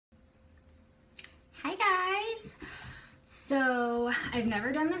So I've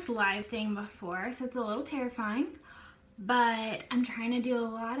never done this live thing before, so it's a little terrifying, but I'm trying to do a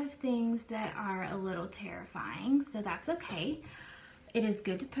lot of things that are a little terrifying, so that's okay. It is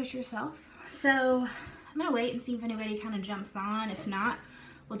good to push yourself. So I'm gonna wait and see if anybody kind of jumps on. If not,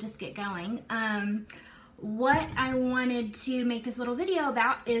 we'll just get going. What I wanted to make this little video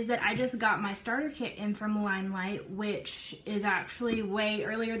about is that I just got my starter kit in from Limelight, which is actually way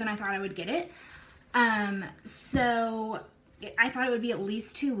earlier than I thought I would get it. So I thought it would be at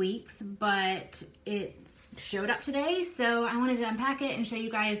least 2 weeks, but it showed up today. So I wanted to unpack it and show you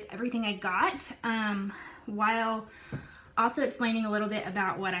guys everything I got, while also explaining a little bit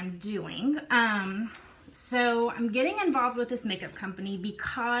about what I'm doing. So I'm getting involved with this makeup company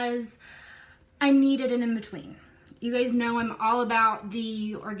because I needed an in-between. You guys know I'm all about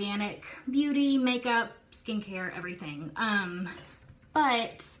the organic beauty, makeup, skincare, everything.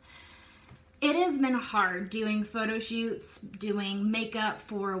 But it has been hard doing photo shoots, doing makeup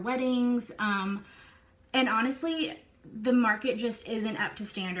for weddings, and honestly, the market just isn't up to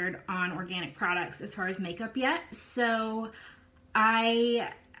standard on organic products as far as makeup yet. So I've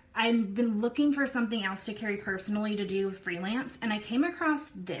been looking for something else to carry personally to do freelance, and I came across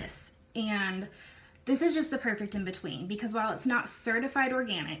this, and this is just the perfect in between, because while it's not certified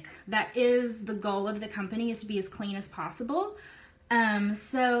organic, that is the goal of the company, is to be as clean as possible.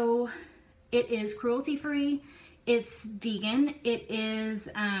 So it is cruelty-free, it's vegan, it is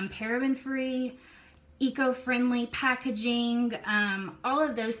paraben-free, eco-friendly packaging, all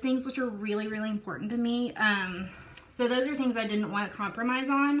of those things, which are really, really important to me. So those are things I didn't want to compromise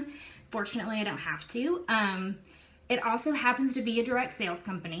on. Fortunately, I don't have to. It also happens to be a direct sales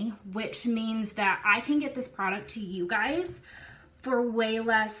company, which means that I can get this product to you guys for way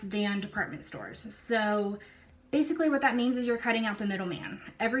less than department stores. So basically what that means is you're cutting out the middleman.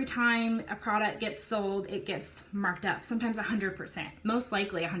 Every time a product gets sold, it gets marked up, sometimes 100%, most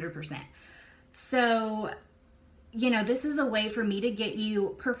likely 100%. So, you know, this is a way for me to get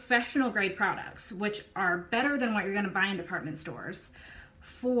you professional grade products, which are better than what you're going to buy in department stores,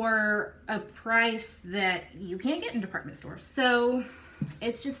 for a price that you can't get in department stores. So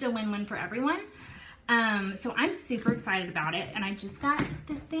it's just a win-win for everyone. So I'm super excited about it, and I just got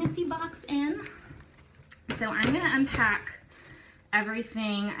this fancy box in. So I'm going to unpack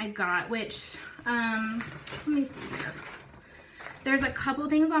everything I got, which, let me see here. There's a couple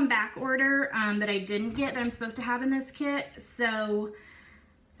things on back order that I didn't get that I'm supposed to have in this kit. So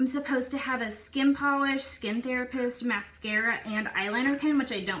I'm supposed to have a skin polish, skin therapist, mascara, and eyeliner pen,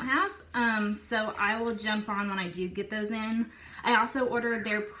 which I don't have. So I will jump on when I do get those in. I also ordered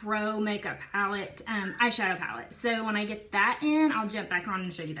their Pro Makeup Palette, eyeshadow palette. So when I get that in, I'll jump back on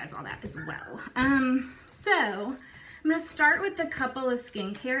and show you guys all that as well. So I'm gonna start with the couple of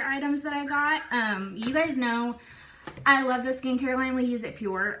skincare items that I got. You guys know I love the skincare line. We use it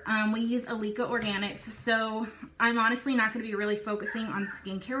pure. We use Alika Organics, so I'm honestly not going to be really focusing on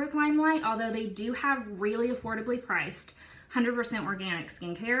skincare with Limelight, although they do have really affordably priced 100% organic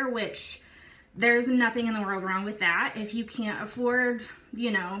skincare, which there's nothing in the world wrong with that. If you can't afford,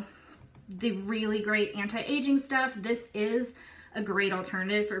 you know, the really great anti-aging stuff, this is a great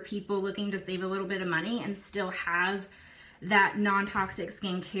alternative for people looking to save a little bit of money and still have that non-toxic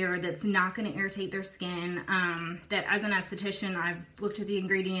skincare that's not going to irritate their skin. That as an esthetician, I've looked at the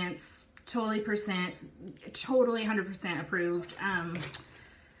ingredients, totally 100% approved.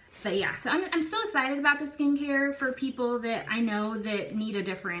 But yeah, so I'm still excited about the skincare for people that I know that need a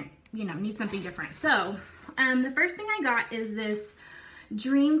different, you know, need something different. So the first thing I got is this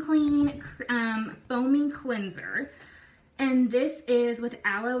Dream Clean Foaming Cleanser. And this is with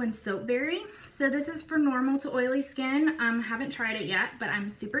aloe and soapberry. So this is for normal to oily skin. Haven't tried it yet, but I'm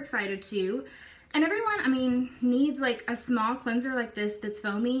super excited to. And everyone, I mean, needs like a small cleanser like this that's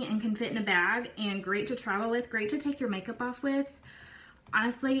foamy and can fit in a bag, and great to travel with, great to take your makeup off with.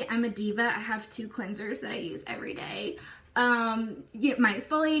 Honestly, I'm a diva. I have 2 cleansers that I use every day. My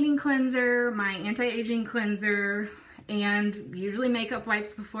exfoliating cleanser, my anti-aging cleanser, and usually makeup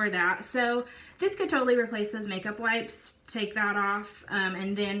wipes before that. So this could totally replace those makeup wipes, take that off,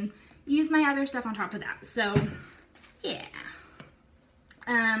 and then use my other stuff on top of that. So yeah.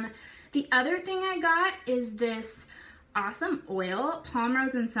 The other thing I got is this awesome oil, Palm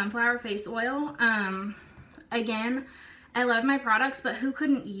Rose and Sunflower Face Oil. Again, I love my products, but who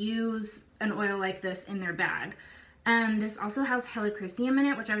couldn't use an oil like this in their bag? This also has helichrysum in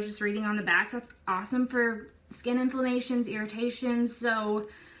it, which I was just reading on the back. That's awesome for skin inflammations, irritations. So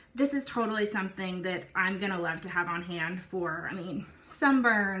this is totally something that I'm gonna love to have on hand for, I mean,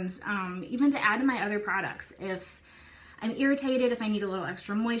 sunburns, even to add to my other products. If I'm irritated if I need a little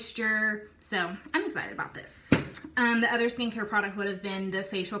extra moisture. So I'm excited about this. The other skincare product would have been the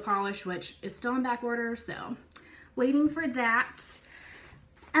facial polish, which is still in back order. So waiting for that.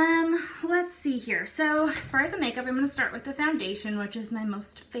 Let's see here. So as far as the makeup, I'm going to start with the foundation, which is my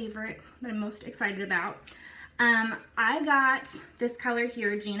most favorite, that I'm most excited about. I got this color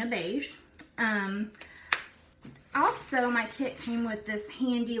here, Gina Beige. Also, my kit came with this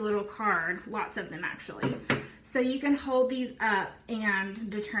handy little card, lots of them actually. So you can hold these up and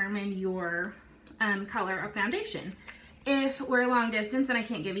determine your color of foundation. If we're long distance and I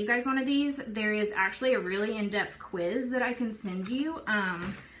can't give you guys one of these, there is actually a really in-depth quiz that I can send you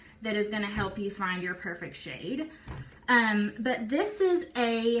that is going to help you find your perfect shade. But this is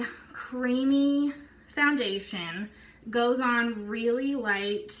a creamy foundation, goes on really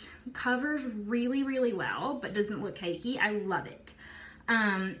light, covers really, really well, but doesn't look cakey. I love it.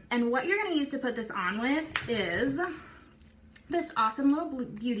 And what you're going to use to put this on with is this awesome little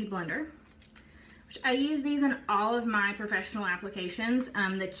beauty blender. I use these in all of my professional applications.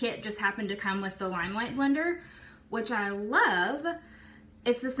 The kit just happened to come with the Limelight blender, which I love.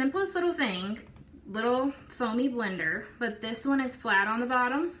 It's the simplest little thing, little foamy blender, but this one is flat on the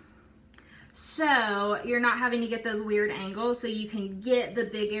bottom. So you're not having to get those weird angles, so you can get the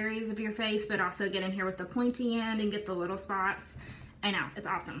big areas of your face, but also get in here with the pointy end and get the little spots. I know, it's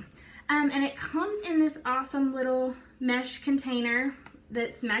awesome. And it comes in this awesome little mesh container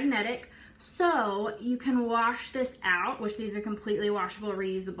that's magnetic. So you can wash this out, which these are completely washable,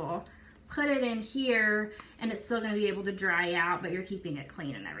 reusable. Put it in here and it's still going to be able to dry out, but you're keeping it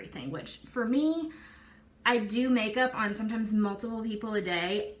clean and everything, which for me, I do makeup on sometimes multiple people a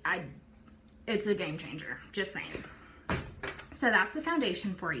day. It's a game changer, just saying. So that's the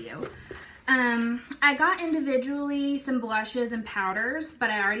foundation for you. I got individually some blushes and powders,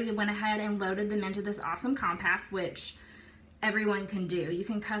 but I already went ahead and loaded them into this awesome compact, which everyone can do. You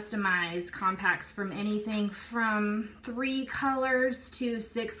can customize compacts from anything from 3 colors to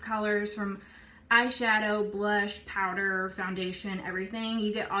 6 colors, from eyeshadow, blush, powder, foundation, everything.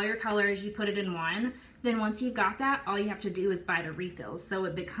 You get all your colors, you put it in one. Then once you've got that, all you have to do is buy the refills. So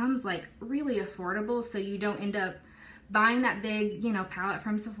it becomes like really affordable, so you don't end up buying that big, you know, palette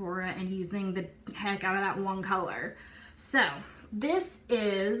from Sephora and using the heck out of that one color. So this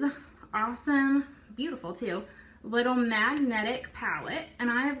is awesome, beautiful too, little magnetic palette,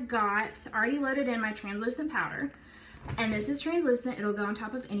 and I have got already loaded in my translucent powder, and this is translucent. It'll go on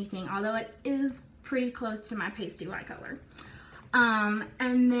top of anything, although it is pretty close to my pasty white color.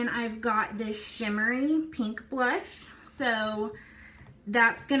 And then I've got this shimmery pink blush, so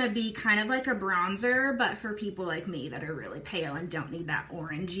that's gonna be kind of like a bronzer, but for people like me that are really pale and don't need that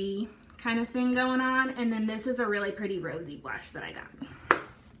orangey kind of thing going on. And then this is a really pretty rosy blush that I got.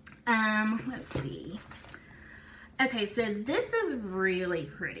 Let's see. Okay, so this is really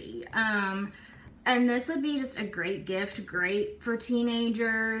pretty. And this would be just a great gift, great for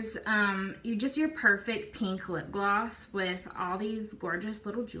teenagers. Your perfect pink lip gloss with all these gorgeous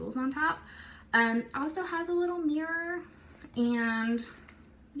little jewels on top. Also has a little mirror, and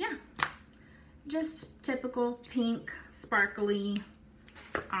yeah, just typical pink, sparkly,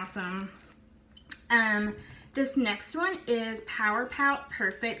 awesome. This next one is Power Pout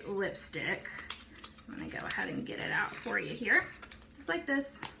Perfect Lipstick. I'm gonna go ahead and get it out for you here, just like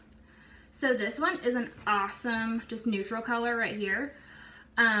this. So this one is an awesome, just neutral color right here.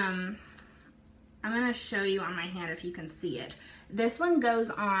 I'm gonna show you on my hand if you can see it. This one goes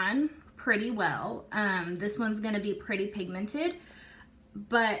on pretty well. This one's gonna be pretty pigmented,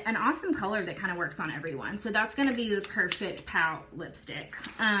 but an awesome color that kind of works on everyone. So that's gonna be the perfect pout lipstick.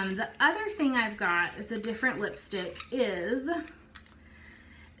 The other thing I've got is a different lipstick, is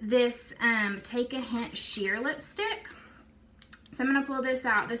this Take a Hint sheer lipstick. So I'm gonna pull this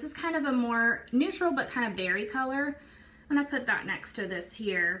out. This is kind of a more neutral but kind of berry color. I'm gonna put that next to this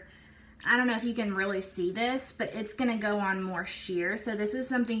here. I don't know if you can really see this, but it's gonna go on more sheer. So this is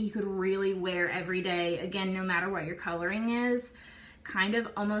something you could really wear every day. Again, no matter what your coloring is, kind of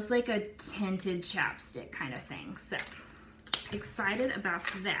almost like a tinted chapstick kind of thing. So excited about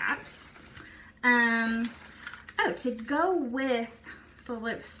that. Oh, to go with the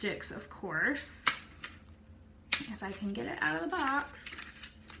lipsticks, of course, if I can get it out of the box,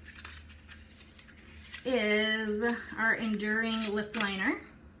 is our Enduring Lip Liner.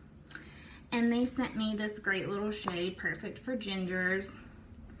 And they sent me this great little shade, perfect for gingers.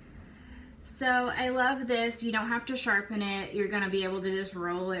 So I love this. You don't have to sharpen it. You're gonna be able to just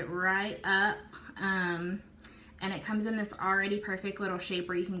roll it right up. And it comes in this already perfect little shape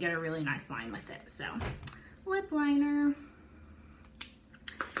where you can get a really nice line with it. So, lip liner.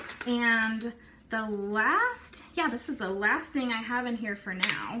 And the last, this is the last thing I have in here for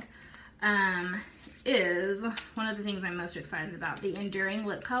now, is one of the things I'm most excited about, the Enduring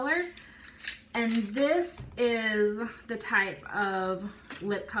Lip Color. And this is the type of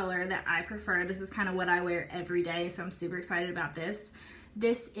lip color that I prefer. This is kind of what I wear every day, so I'm super excited about this.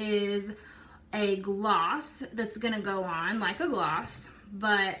 This is a gloss that's gonna go on like a gloss,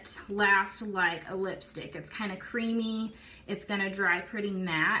 but last like a lipstick. It's kind of creamy, it's gonna dry pretty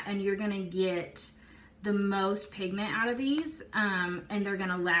matte, and you're gonna get the most pigment out of these, and they're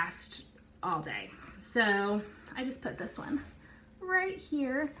gonna last all day. So I just put this one right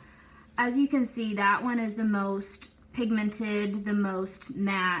here. As you can see, that one is the most pigmented, the most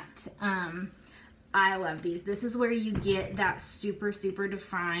matte. I love these. This is where you get that super, super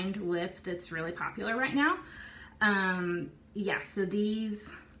defined lip that's really popular right now. Yeah, so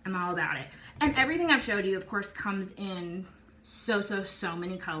these, I'm all about it. And everything I've showed you, of course, comes in so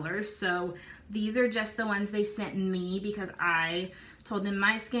many colors. So these are just the ones they sent me because I told them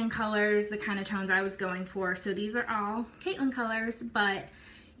my skin colors, the kind of tones I was going for. So these are all Caitlin colors, but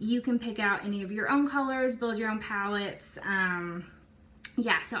you can pick out any of your own colors, build your own palettes.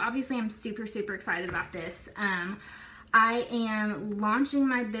 Yeah, so obviously I'm super, super excited about this. I am launching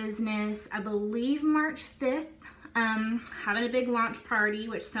my business, I believe March 5th, having a big launch party,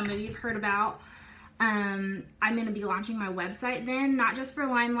 which some of you have heard about. I'm going to be launching my website then, not just for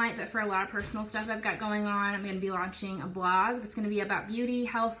Limelight, but for a lot of personal stuff I've got going on. I'm going to be launching a blog that's going to be about beauty,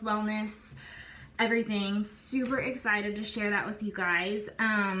 health, wellness, everything. Super excited to share that with you guys.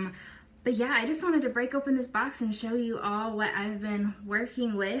 But yeah, I just wanted to break open this box and show you all what I've been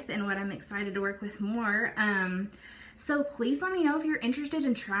working with and what I'm excited to work with more. So please let me know if you're interested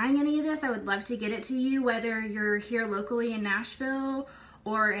in trying any of this. I would love to get it to you, whether you're here locally in Nashville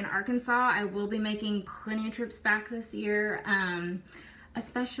or in Arkansas. I will be making plenty of trips back this year,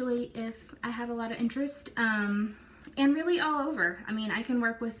 especially if I have a lot of interest. And really all over. I mean, I can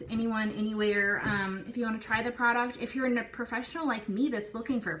work with anyone, anywhere. If you want to try the product, if you're a professional like me that's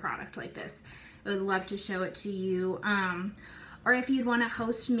looking for a product like this, I would love to show it to you. Or if you'd want to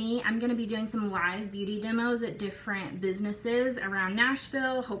host me, I'm going to be doing some live beauty demos at different businesses around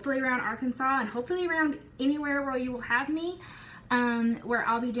Nashville, hopefully around Arkansas, and hopefully around anywhere where you will have me, where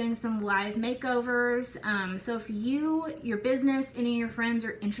I'll be doing some live makeovers. So if you, your business, any of your friends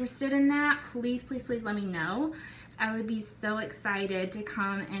are interested in that, please, please, please let me know. I would be so excited to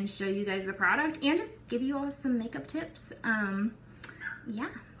come and show you guys the product and just give you all some makeup tips. Yeah,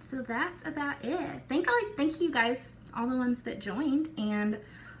 so that's about it. Thank you guys, all the ones that joined and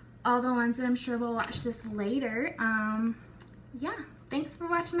all the ones that I'm sure will watch this later. Yeah, thanks for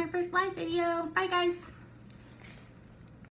watching my first live video. Bye guys.